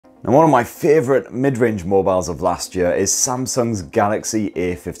Now, one of my favourite mid-range mobiles of last year is Samsung's Galaxy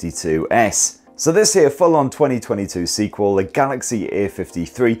A52s. So this here full-on 2022 sequel, the Galaxy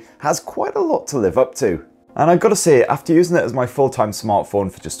A53, has quite a lot to live up to. And I've got to say, after using it as my full-time smartphone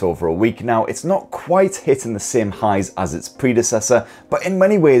for just over a week now, it's not quite hitting the same highs as its predecessor, but in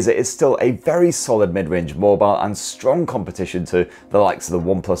many ways it is still a very solid mid-range mobile and strong competition to the likes of the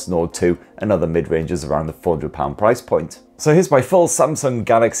OnePlus Nord 2 and other mid-ranges around the £400 price point. So here's my full Samsung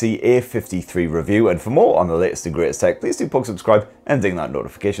Galaxy A53 review, and for more on the latest and greatest tech, please do subscribe and ding that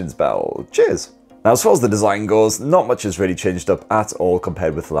notifications bell. Cheers! Now, as far as the design goes, not much has really changed up at all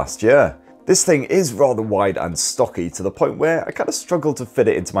compared with last year. This thing is rather wide and stocky to the point where I kind of struggle to fit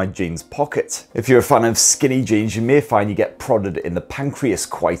it into my jeans pocket. If you're a fan of skinny jeans, you may find you get prodded in the pancreas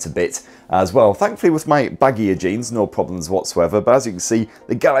quite a bit as well. Thankfully with my baggier jeans, no problems whatsoever, but as you can see,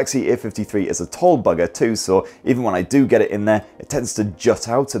 the Galaxy A53 is a tall bugger too, so even when I do get it in there, it tends to jut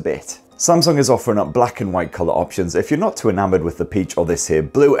out a bit. Samsung is offering up black and white colour options if you're not too enamoured with the peach or this here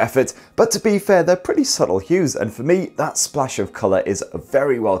blue effort, but to be fair, they're pretty subtle hues, and for me, that splash of colour is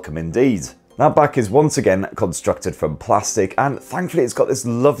very welcome indeed. That back is once again constructed from plastic, and thankfully it's got this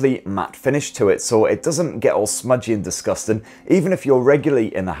lovely matte finish to it, so it doesn't get all smudgy and disgusting, even if you're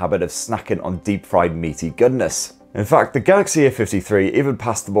regularly in the habit of snacking on deep fried meaty goodness. In fact, the Galaxy A53 even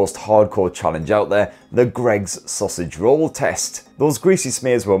passed the most hardcore challenge out there, the Greggs sausage roll test. Those greasy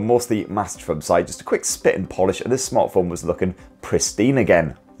smears were mostly masked from sight, just a quick spit and polish, and this smartphone was looking pristine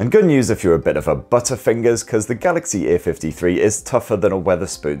again. And good news if you're a bit of a butterfingers, because the Galaxy A53 is tougher than a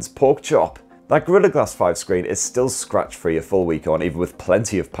Wetherspoon's pork chop. That Gorilla Glass 5 screen is still scratch-free a full week on, even with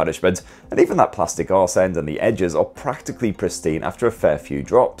plenty of punishment, and even that plastic arse end and the edges are practically pristine after a fair few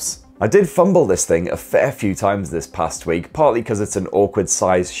drops. I did fumble this thing a fair few times this past week, partly because it's an awkward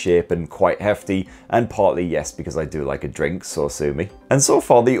size, shape and quite hefty, and partly, yes, because I do like a drink, so sue me. And so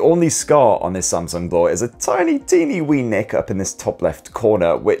far, the only scar on this Samsung Glow is a tiny, teeny wee nick up in this top left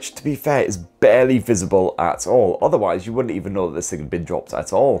corner, which, to be fair, is barely visible at all. Otherwise, you wouldn't even know that this thing had been dropped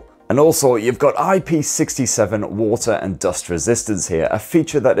at all. And also, you've got IP67 water and dust resistance here, a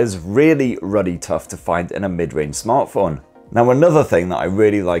feature that is really ruddy tough to find in a mid-range smartphone. Now, another thing that I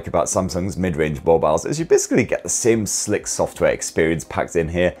really like about Samsung's mid-range mobiles is you basically get the same slick software experience packed in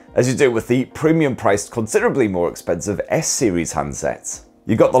here as you do with the premium-priced, considerably more expensive S-series handsets.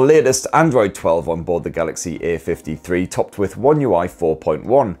 You got the latest Android 12 on board the Galaxy A53, topped with One UI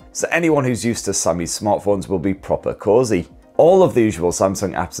 4.1, so anyone who's used to Sammy's smartphones will be proper cozy. All of the usual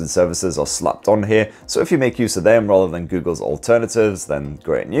Samsung apps and services are slapped on here, so if you make use of them rather than Google's alternatives, then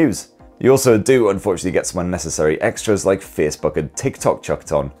great news. You also do unfortunately get some unnecessary extras like Facebook and TikTok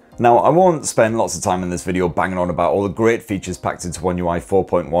chucked on. Now, I won't spend lots of time in this video banging on about all the great features packed into One UI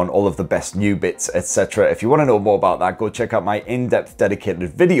 4.1, all of the best new bits, etc. If you want to know more about that, go check out my in-depth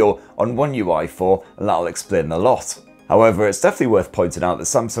dedicated video on One UI 4, and that'll explain a lot. However, it's definitely worth pointing out that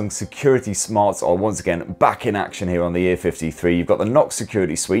Samsung's security smarts are once again back in action here on the A53. You've got the Knox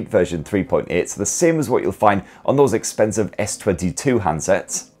Security Suite version 3.8, so the same as what you'll find on those expensive S22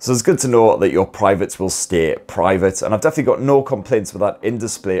 handsets. So it's good to know that your privates will stay private, and I've definitely got no complaints with that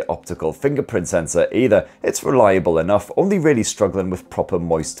in-display optical fingerprint sensor either. It's reliable enough, only really struggling with proper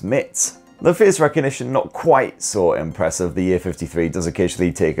moist mitts. The face recognition, not quite so impressive. The A53 does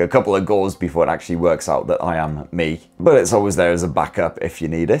occasionally take a couple of goes before it actually works out that I am me, but it's always there as a backup if you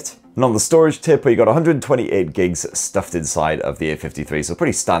need it. And on the storage tip, you got 128 gigs stuffed inside of the A53, so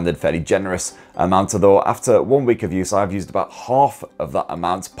pretty standard, fairly generous amount, although after 1 week of use, I've used about half of that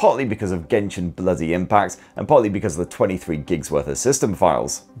amount, partly because of Genshin bloody Impact, and partly because of the 23 gigs worth of system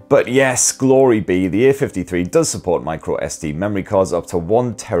files. But yes, glory be, the A53 does support micro SD memory cards up to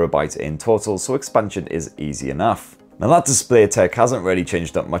 1 TB in total, so expansion is easy enough. Now that display tech hasn't really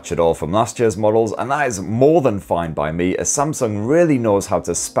changed up much at all from last year's models, and that is more than fine by me, as Samsung really knows how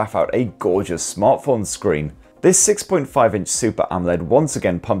to spaff out a gorgeous smartphone screen. This 6.5-inch Super AMOLED once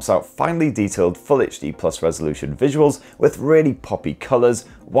again pumps out finely detailed Full HD Plus resolution visuals with really poppy colours,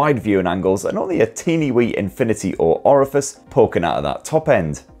 wide viewing angles, and only a teeny wee infinity or orifice poking out of that top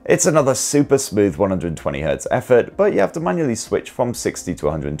end. It's another super smooth 120Hz effort, but you have to manually switch from 60 to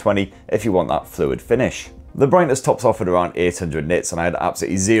 120 if you want that fluid finish. The brightness tops off at around 800 nits, and I had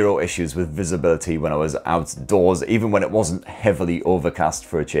absolutely zero issues with visibility when I was outdoors, even when it wasn't heavily overcast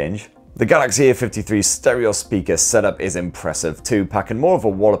for a change. The Galaxy A53's stereo speaker setup is impressive too, packing more of a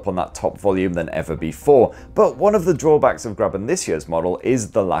wallop on that top volume than ever before, but one of the drawbacks of grabbing this year's model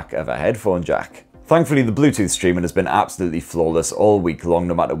is the lack of a headphone jack. Thankfully, the Bluetooth streaming has been absolutely flawless all week long,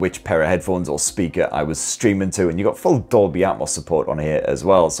 no matter which pair of headphones or speaker I was streaming to, and you got full Dolby Atmos support on here as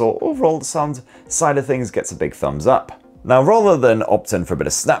well, so overall the sound side of things gets a big thumbs up. Now, rather than opting for a bit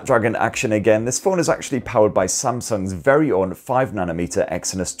of Snapdragon action again, this phone is actually powered by Samsung's very own 5nm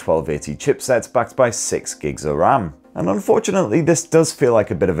Exynos 1280 chipset backed by 6 gigs of RAM. And unfortunately, this does feel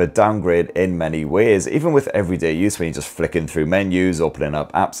like a bit of a downgrade in many ways. Even with everyday use, when you're just flicking through menus, opening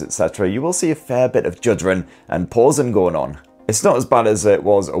up apps, etc., you will see a fair bit of juddering and pausing going on. It's not as bad as it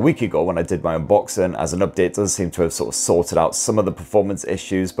was a week ago when I did my unboxing, as an update does seem to have sort of sorted out some of the performance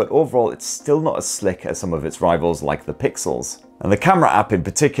issues, but overall it's still not as slick as some of its rivals like the Pixels. And the camera app in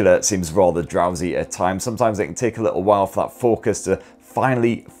particular seems rather drowsy at times. Sometimes it can take a little while for that focus to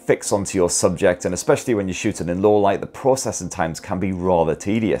finally fix onto your subject, and especially when you're shooting in low light, the processing times can be rather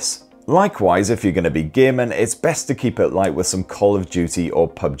tedious. Likewise, if you're going to be gaming, it's best to keep it light with some Call of Duty or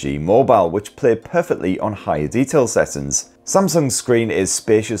PubG Mobile, which play perfectly on higher detail settings. Samsung's screen is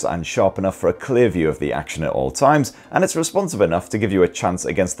spacious and sharp enough for a clear view of the action at all times, and it's responsive enough to give you a chance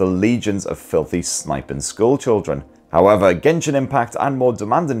against the legions of filthy sniping schoolchildren. However, Genshin Impact and more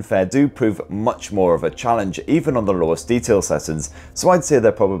demanding fare do prove much more of a challenge, even on the lowest detail settings, so I'd say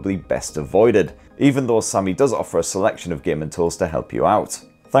they're probably best avoided, even though Sammy does offer a selection of gaming tools to help you out.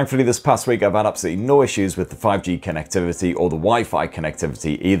 Thankfully, this past week I've had absolutely no issues with the 5G connectivity or the Wi-Fi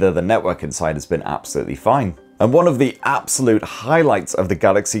connectivity either. The networking side has been absolutely fine. And one of the absolute highlights of the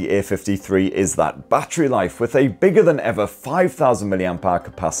Galaxy A53 is that battery life, with a bigger than ever 5000 mAh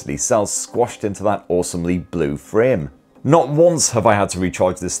capacity cell squashed into that awesomely blue frame. Not once have I had to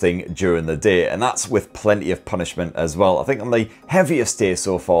recharge this thing during the day, and that's with plenty of punishment as well. I think on the heaviest day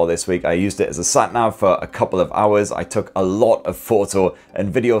so far this week, I used it as a sat-nav for a couple of hours. I took a lot of photo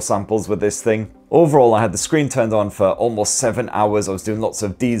and video samples with this thing. Overall, I had the screen turned on for almost 7 hours. I was doing lots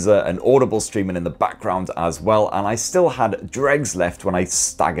of Deezer and Audible streaming in the background as well, and I still had dregs left when I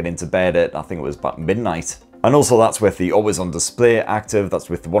staggered into bed at, I think it was about midnight. And also that's with the always on display active, that's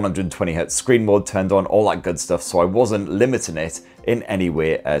with the 120Hz screen mode turned on, all that good stuff, so I wasn't limiting it in any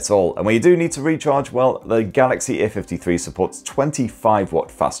way at all. And when you do need to recharge, well, the Galaxy A53 supports 25 watt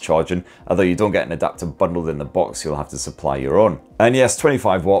fast charging, although you don't get an adapter bundled in the box, you'll have to supply your own. And yes,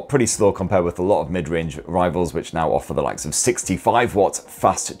 25 watt, pretty slow compared with a lot of mid-range rivals which now offer the likes of 65 watt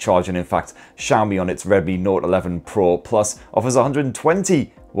fast charging. In fact, Xiaomi on its Redmi Note 11 Pro Plus offers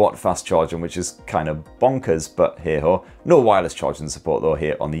 120 watt fast charging, which is kind of bonkers, but hey ho. No wireless charging support though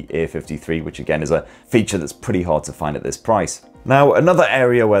here on the A53, which again is a feature that's pretty hard to find at this price. Now, another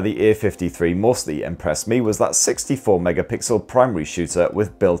area where the A53 mostly impressed me was that 64 megapixel primary shooter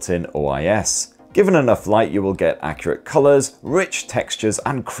with built-in OIS. Given enough light, you will get accurate colors, rich textures,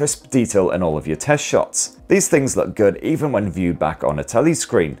 and crisp detail in all of your test shots. These things look good even when viewed back on a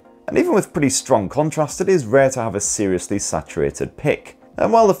telescreen. And even with pretty strong contrast, it is rare to have a seriously saturated pic.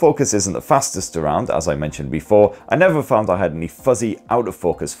 And while the focus isn't the fastest around, as I mentioned before, I never found I had any fuzzy, out of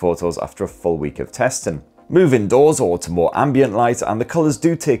focus photos after a full week of testing. Move indoors or to more ambient light and the colours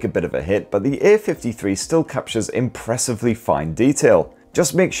do take a bit of a hit, but the A53 still captures impressively fine detail.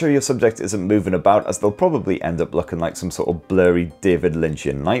 Just make sure your subject isn't moving about, as they'll probably end up looking like some sort of blurry David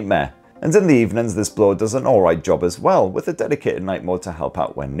Lynchian nightmare. And in the evenings, this blower does an alright job as well, with a dedicated night mode to help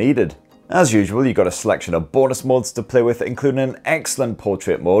out when needed. As usual, you've got a selection of bonus modes to play with, including an excellent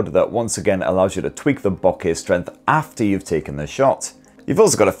portrait mode that once again allows you to tweak the bokeh strength after you've taken the shot. You've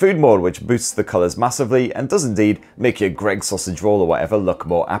also got a food mode which boosts the colours massively and does indeed make your Greg sausage roll or whatever look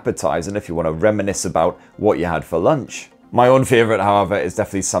more appetising if you want to reminisce about what you had for lunch. My own favourite, however, is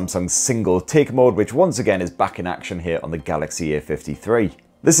definitely Samsung's single take mode, which once again is back in action here on the Galaxy A53.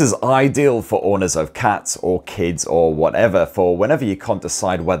 This is ideal for owners of cats or kids or whatever, for whenever you can't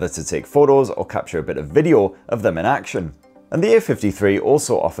decide whether to take photos or capture a bit of video of them in action. And the A53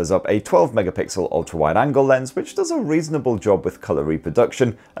 also offers up a 12 megapixel ultra-wide angle lens, which does a reasonable job with colour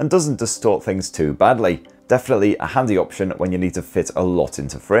reproduction and doesn't distort things too badly. Definitely a handy option when you need to fit a lot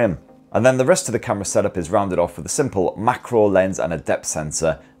into frame. And then the rest of the camera setup is rounded off with a simple macro lens and a depth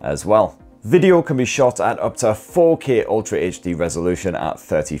sensor as well. Video can be shot at up to 4K Ultra HD resolution at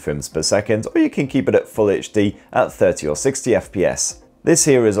 30 frames per second, or you can keep it at Full HD at 30 or 60 FPS. This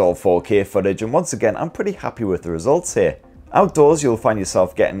here is all 4K footage, and once again, I'm pretty happy with the results here. Outdoors, you'll find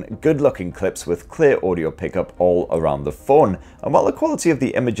yourself getting good looking clips with clear audio pickup all around the phone, and while the quality of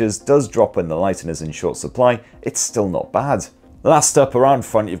the images does drop when the lighting is in short supply, it's still not bad. Last up, around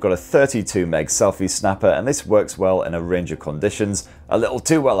front, you've got a 32 meg selfie snapper, and this works well in a range of conditions. A little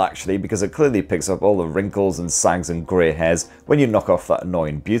too well actually, because it clearly picks up all the wrinkles and sags and grey hairs when you knock off that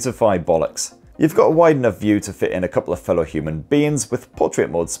annoying beautify bollocks. You've got a wide enough view to fit in a couple of fellow human beings, with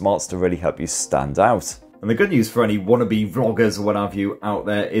portrait mode smarts to really help you stand out. And the good news for any wannabe vloggers or what have you out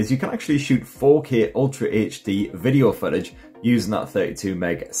there is you can actually shoot 4K Ultra HD video footage using that 32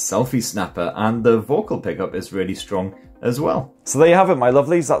 meg selfie snapper, and the vocal pickup is really strong as well. So there you have it, my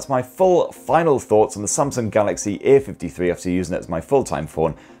lovelies. That's my full final thoughts on the Samsung Galaxy A53 after using it as my full-time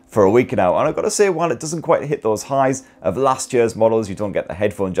phone for a week now. And I've got to say, while it doesn't quite hit those highs of last year's models, you don't get the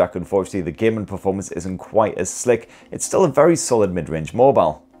headphone jack, unfortunately, the gaming performance isn't quite as slick, it's still a very solid mid-range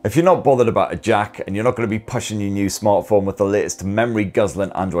mobile. If you're not bothered about a jack and you're not going to be pushing your new smartphone with the latest memory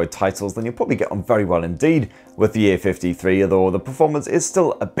guzzling Android titles, then you'll probably get on very well indeed with the A53, although the performance is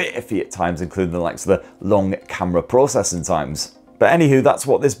still a bit iffy at times, including the likes of the long camera processing times. But anywho, that's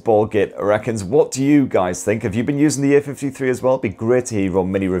what this ballgate reckons. What do you guys think? Have you been using the A53 as well? It'd be great to hear your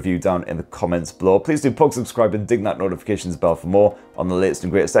mini review down in the comments below. Please do plug, subscribe and ding that notifications bell for more on the latest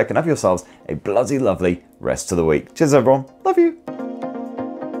and greatest tech, and have yourselves a bloody lovely rest of the week. Cheers everyone, love you.